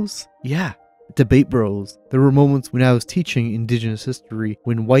 Debate Bros? Yeah, Debate Bros. There were moments when I was teaching Indigenous history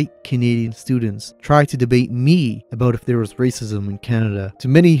when white Canadian students tried to debate me about if there was racism in Canada. To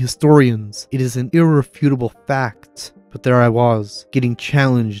many historians, it is an irrefutable fact. But there I was, getting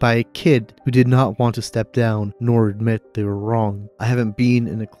challenged by a kid who did not want to step down nor admit they were wrong. I haven't been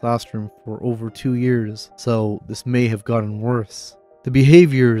in a classroom for over 2 years, so this may have gotten worse. The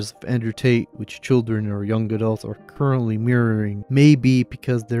behaviors of Andrew Tate, which children or young adults are currently mirroring, may be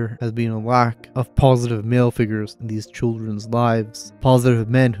because there has been a lack of positive male figures in these children's lives. Positive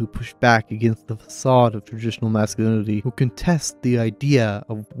men who push back against the facade of traditional masculinity, who contest the idea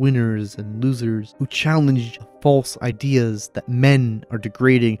of winners and losers, who challenge false ideas that men are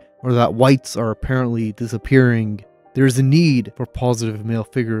degrading or that whites are apparently disappearing. There is a need for positive male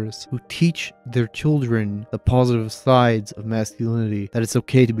figures who teach their children the positive sides of masculinity, that it's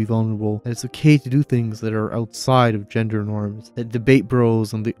okay to be vulnerable, that it's okay to do things that are outside of gender norms, that Debate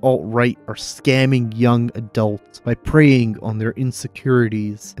Bros and the alt-right are scamming young adults by preying on their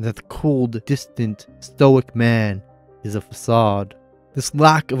insecurities, and that the cold, distant, stoic man is a facade. This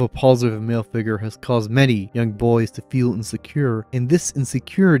lack of a positive male figure has caused many young boys to feel insecure, and this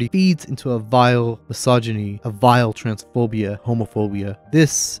insecurity feeds into a vile misogyny, a vile transphobia, homophobia.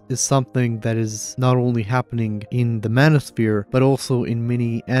 This is something that is not only happening in the Manosphere, but also in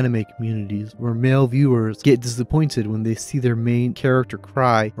many anime communities, where male viewers get disappointed when they see their main character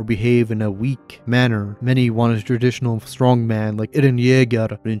cry or behave in a weak manner. Many want a traditional strongman like Eren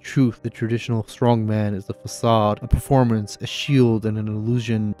Yeager, but in truth, the traditional strongman is a facade, a performance, a shield, and an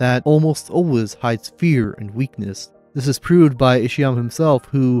illusion that almost always hides fear and weakness. This is proved by Ishiyama himself,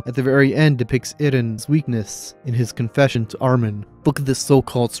 who at the very end depicts Eren's weakness in his confession to Armin. Look at this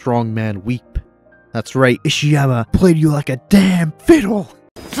so-called strong man weep. That's right, Ishiyama played you like a damn fiddle!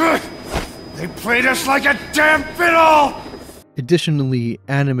 They played us like a damn fiddle! Additionally,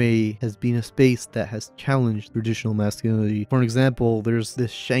 anime has been a space that has challenged traditional masculinity. For an example, there's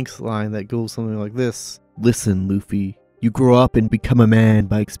this Shanks line that goes something like this. Listen, Luffy. You grow up and become a man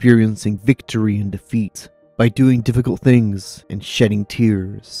by experiencing victory and defeat, by doing difficult things and shedding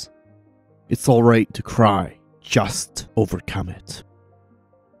tears. It's alright to cry, just overcome it.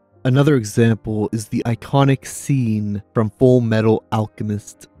 Another example is the iconic scene from Full Metal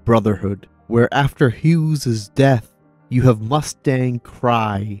Alchemist Brotherhood, where after Hughes' death, you have Mustang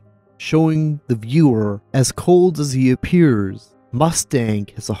cry, showing the viewer, as cold as he appears, Mustang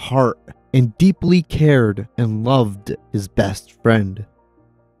has a heart and deeply cared and loved his best friend.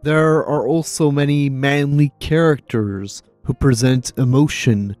 There are also many manly characters who present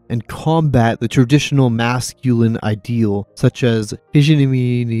emotion and combat the traditional masculine ideal, such as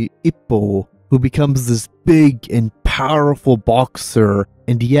Hijinami Ippo, who becomes this big and powerful boxer,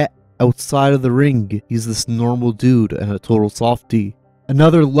 and yet outside of the ring, he's this normal dude and a total softie.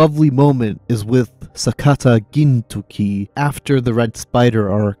 Another lovely moment is with Sakata Gintoki after the Red Spider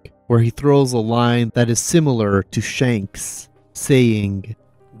arc, where he throws a line that is similar to Shanks, saying,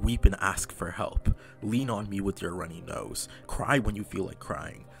 Weep and ask for help. Lean on me with your runny nose. Cry when you feel like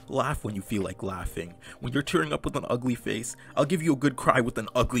crying. Laugh when you feel like laughing. When you're tearing up with an ugly face, I'll give you a good cry with an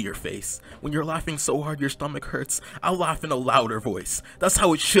uglier face. When you're laughing so hard your stomach hurts, I'll laugh in a louder voice. That's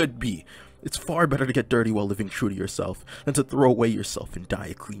how it should be. It's far better to get dirty while living true to yourself than to throw away yourself and die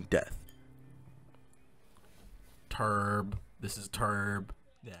a clean death. Turb. This is Turb.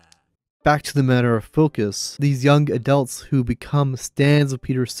 Yeah. Back to the matter of focus, these young adults who become stans of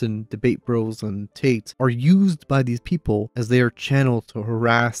Peterson, Debate Bros, and Tate are used by these people as they are channeled to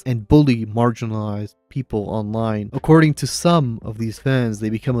harass and bully marginalized people online. According to some of these fans, they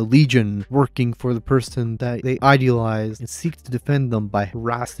become a legion working for the person that they idealize and seek to defend them by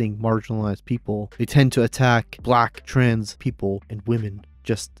harassing marginalized people. They tend to attack black, trans people, and women.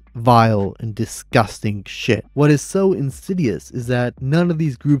 Just vile and disgusting shit. What is so insidious is that none of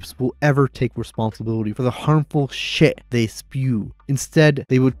these groups will ever take responsibility for the harmful shit they spew. Instead,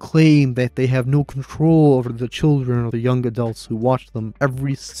 they would claim that they have no control over the children or the young adults who watch them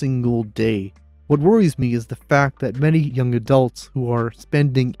every single day. What worries me is the fact that many young adults who are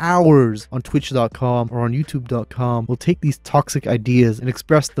spending hours on Twitch.com or on YouTube.com will take these toxic ideas and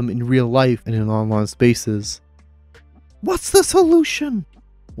express them in real life and in online spaces. What's the solution?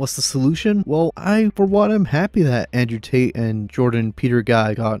 What's the solution? Well, for one, I'm happy that Andrew Tate and Jordan Peter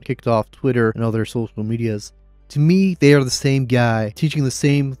Guy got kicked off Twitter and other social medias. To me, they are the same guy, teaching the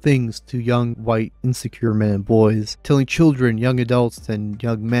same things to young, white, insecure men and boys, telling children, young adults, and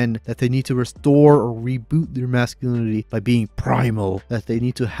young men that they need to restore or reboot their masculinity by being primal, that they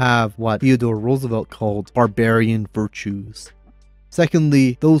need to have what Theodore Roosevelt called barbarian virtues.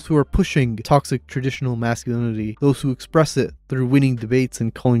 Secondly, those who are pushing toxic traditional masculinity, those who express it through winning debates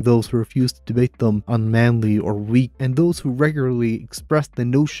and calling those who refuse to debate them unmanly or weak, and those who regularly express the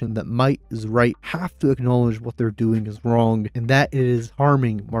notion that might is right have to acknowledge what they're doing is wrong and that it is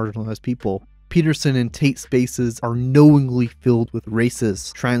harming marginalized people. Peterson and Tate spaces are knowingly filled with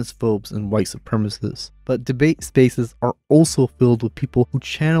racists, transphobes, and white supremacists. But debate spaces are also filled with people who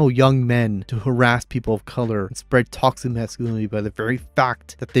channel young men to harass people of color and spread toxic masculinity by the very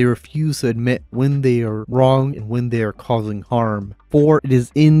fact that they refuse to admit when they are wrong and when they are causing harm. For it is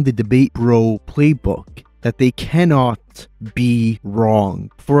in the debate bro playbook that they cannot be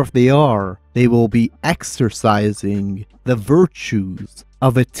wrong. For if they are, they will be exercising the virtues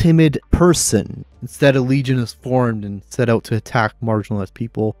of a timid person. Instead, a legion is formed and set out to attack marginalized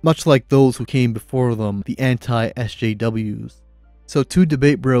people, much like those who came before them, the anti-SJWs. So to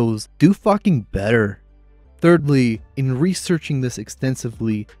debate bros, do fucking better. Thirdly, in researching this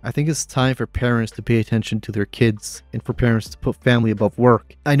extensively, I think it's time for parents to pay attention to their kids and for parents to put family above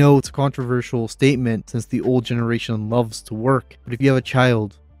work. I know it's a controversial statement since the old generation loves to work, but if you have a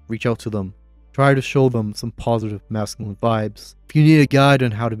child, reach out to them. Try to show them some positive masculine vibes. If you need a guide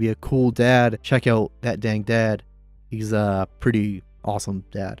on how to be a cool dad, check out That Dang Dad. He's a pretty awesome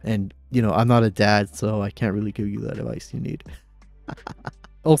dad. And, you know, I'm not a dad, so I can't really give you that advice you need.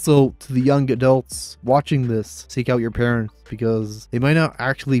 Also, to the young adults watching this, seek out your parents because they might not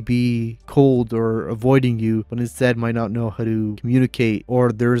actually be cold or avoiding you, but instead might not know how to communicate,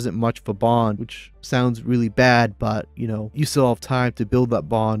 or there isn't much of a bond, which sounds really bad, but you know, you still have time to build that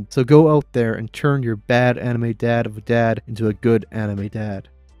bond. So go out there and turn your bad anime dad of a dad into a good anime dad.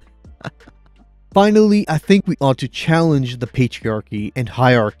 Finally, I think we ought to challenge the patriarchy and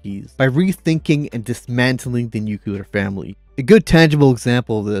hierarchies by rethinking and dismantling the nuclear family. A good tangible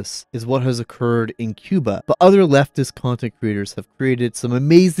example of this is what has occurred in Cuba, but other leftist content creators have created some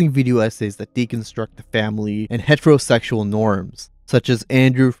amazing video essays that deconstruct the family and heterosexual norms, such as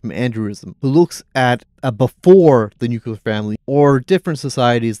Andrew from Andrewism, who looks at a before the nuclear family or different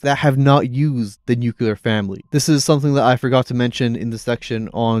societies that have not used the nuclear family. This is something that I forgot to mention in the section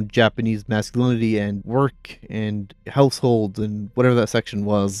on Japanese masculinity and work and households and whatever that section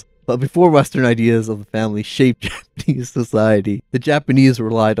was. But before Western ideas of the family shaped Japanese society, the Japanese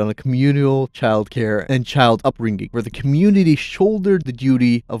relied on a communal childcare and child upbringing, where the community shouldered the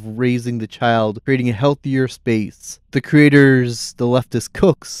duty of raising the child, creating a healthier space. The creators, the leftist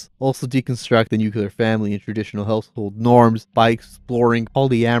cooks, also deconstruct the nuclear family and traditional household norms by exploring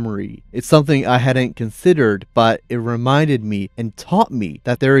polyamory. It's something I hadn't considered, but it reminded me and taught me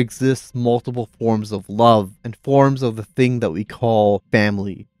that there exists multiple forms of love and forms of the thing that we call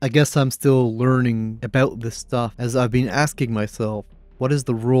family. I guess I'm still learning about this stuff as I've been asking myself, what is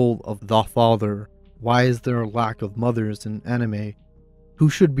the role of the father? Why is there a lack of mothers in anime? Who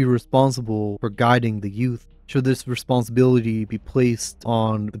should be responsible for guiding the youth? Should this responsibility be placed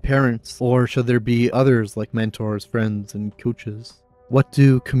on the parents, or should there be others like mentors, friends, and coaches? What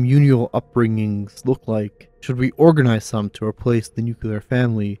do communal upbringings look like? Should we organize some to replace the nuclear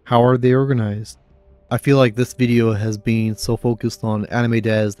family? How are they organized? I feel like this video has been so focused on anime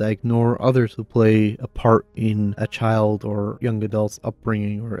dads that I ignore others who play a part in a child or young adult's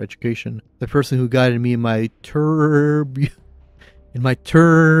upbringing or education. The person who guided me in my turbulent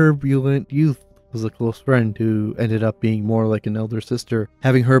youth was a close friend who ended up being more like an elder sister.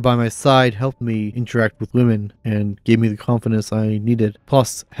 Having her by my side helped me interact with women and gave me the confidence I needed.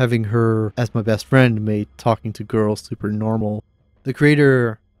 Plus, having her as my best friend made talking to girls super normal. The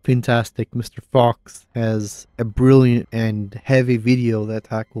creator, Fantastic Mr. Fox, has a brilliant and heavy video that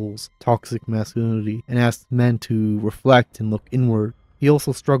tackles toxic masculinity and asks men to reflect and look inward. He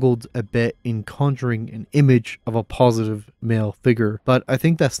also struggled a bit in conjuring an image of a positive male figure, but I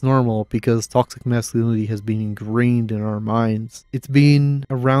think that's normal because toxic masculinity has been ingrained in our minds. It's been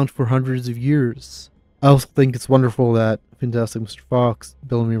around for hundreds of years. I also think it's wonderful that Fantastic Mr. Fox,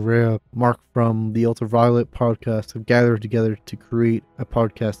 Bellamy Rea, Mark from the Ultraviolet podcast have gathered together to create a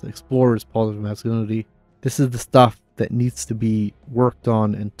podcast that explores positive masculinity. This is the stuff that needs to be worked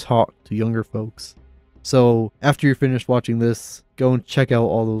on and taught to younger folks. So after you're finished watching this, go and check out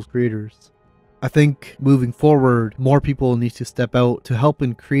all those creators. I think moving forward, more people need to step out to help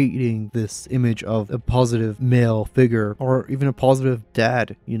in creating this image of a positive male figure or even a positive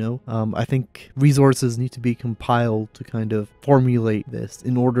dad, you know? I think resources need to be compiled to kind of formulate this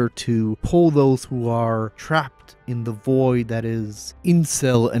in order to pull those who are trapped in the void that is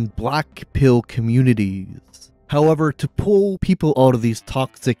incel and black pill communities. However, to pull people out of these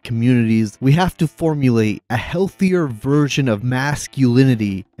toxic communities, we have to formulate a healthier version of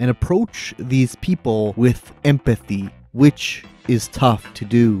masculinity and approach these people with empathy, which is tough to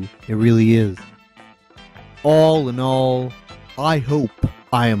do. It really is. All in all, I hope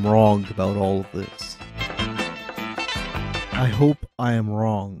I am wrong about all of this. I hope I am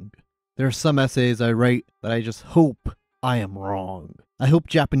wrong. There are some essays I write that I just hope I am wrong. I hope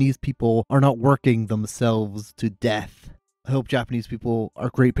Japanese people are not working themselves to death. I hope Japanese people are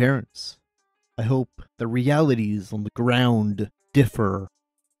great parents. I hope the realities on the ground differ.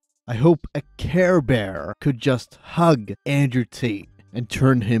 I hope a Care Bear could just hug Andrew Tate and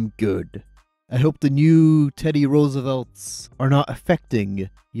turn him good. I hope the new Teddy Roosevelts are not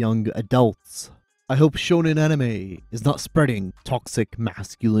affecting young adults. I hope shonen anime is not spreading toxic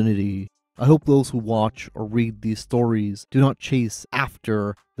masculinity. I hope those who watch or read these stories do not chase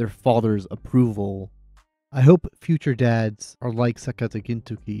after their father's approval. I hope future dads are like Sakata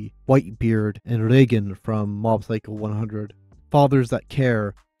Gintoki, Whitebeard, and Reagan from Mob Psycho 100. Fathers that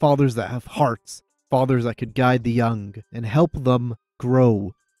care, fathers that have hearts, fathers that could guide the young and help them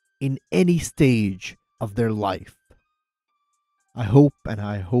grow in any stage of their life. I hope and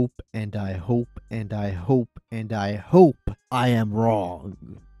I hope and I hope and I hope and I hope I am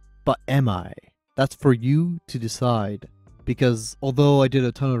wrong. But am I? That's for you to decide. Because although I did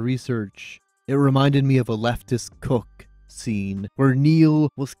a ton of research, it reminded me of a leftist cook scene where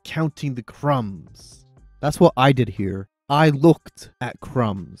Neil was counting the crumbs. That's what I did here. I looked at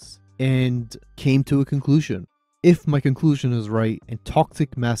crumbs and came to a conclusion. If my conclusion is right and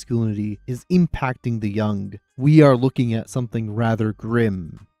toxic masculinity is impacting the young, we are looking at something rather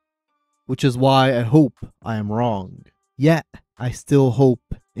grim. Which is why I hope I am wrong. Yet, I still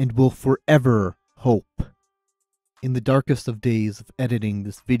hope and will forever hope. In the darkest of days of editing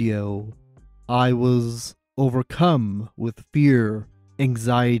this video, I was overcome with fear,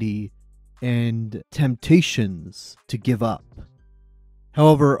 anxiety, and temptations to give up.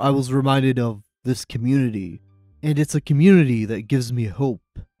 However, I was reminded of this community, and it's a community that gives me hope,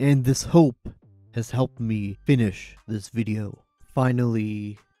 and this hope has helped me finish this video.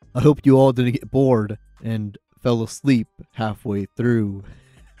 Finally, I hope you all didn't get bored and fell asleep halfway through.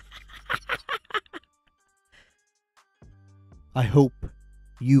 I hope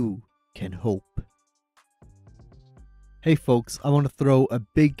you can hope. Hey folks, I want to throw a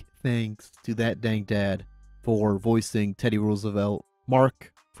big thanks to That Dang Dad for voicing Teddy Roosevelt,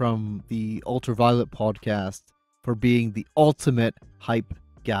 Mark from the Ultraviolet podcast for being the ultimate hype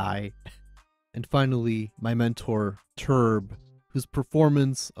guy, and finally my mentor Turb, whose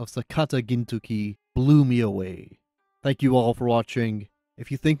performance of Sakata Gintoki blew me away. Thank you all for watching.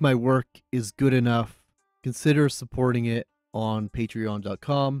 If you think my work is good enough, consider supporting it on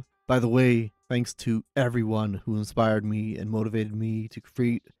patreon.com. By the way, thanks to everyone who inspired me and motivated me to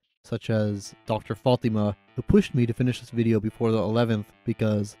create, such as Dr. Fatima, who pushed me to finish this video before the 11th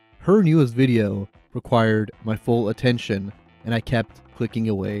because her newest video required my full attention and I kept clicking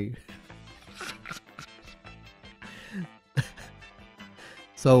away.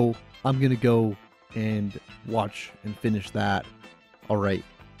 So I'm gonna go and watch and finish that. Alright,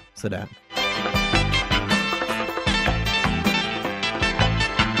 sit down.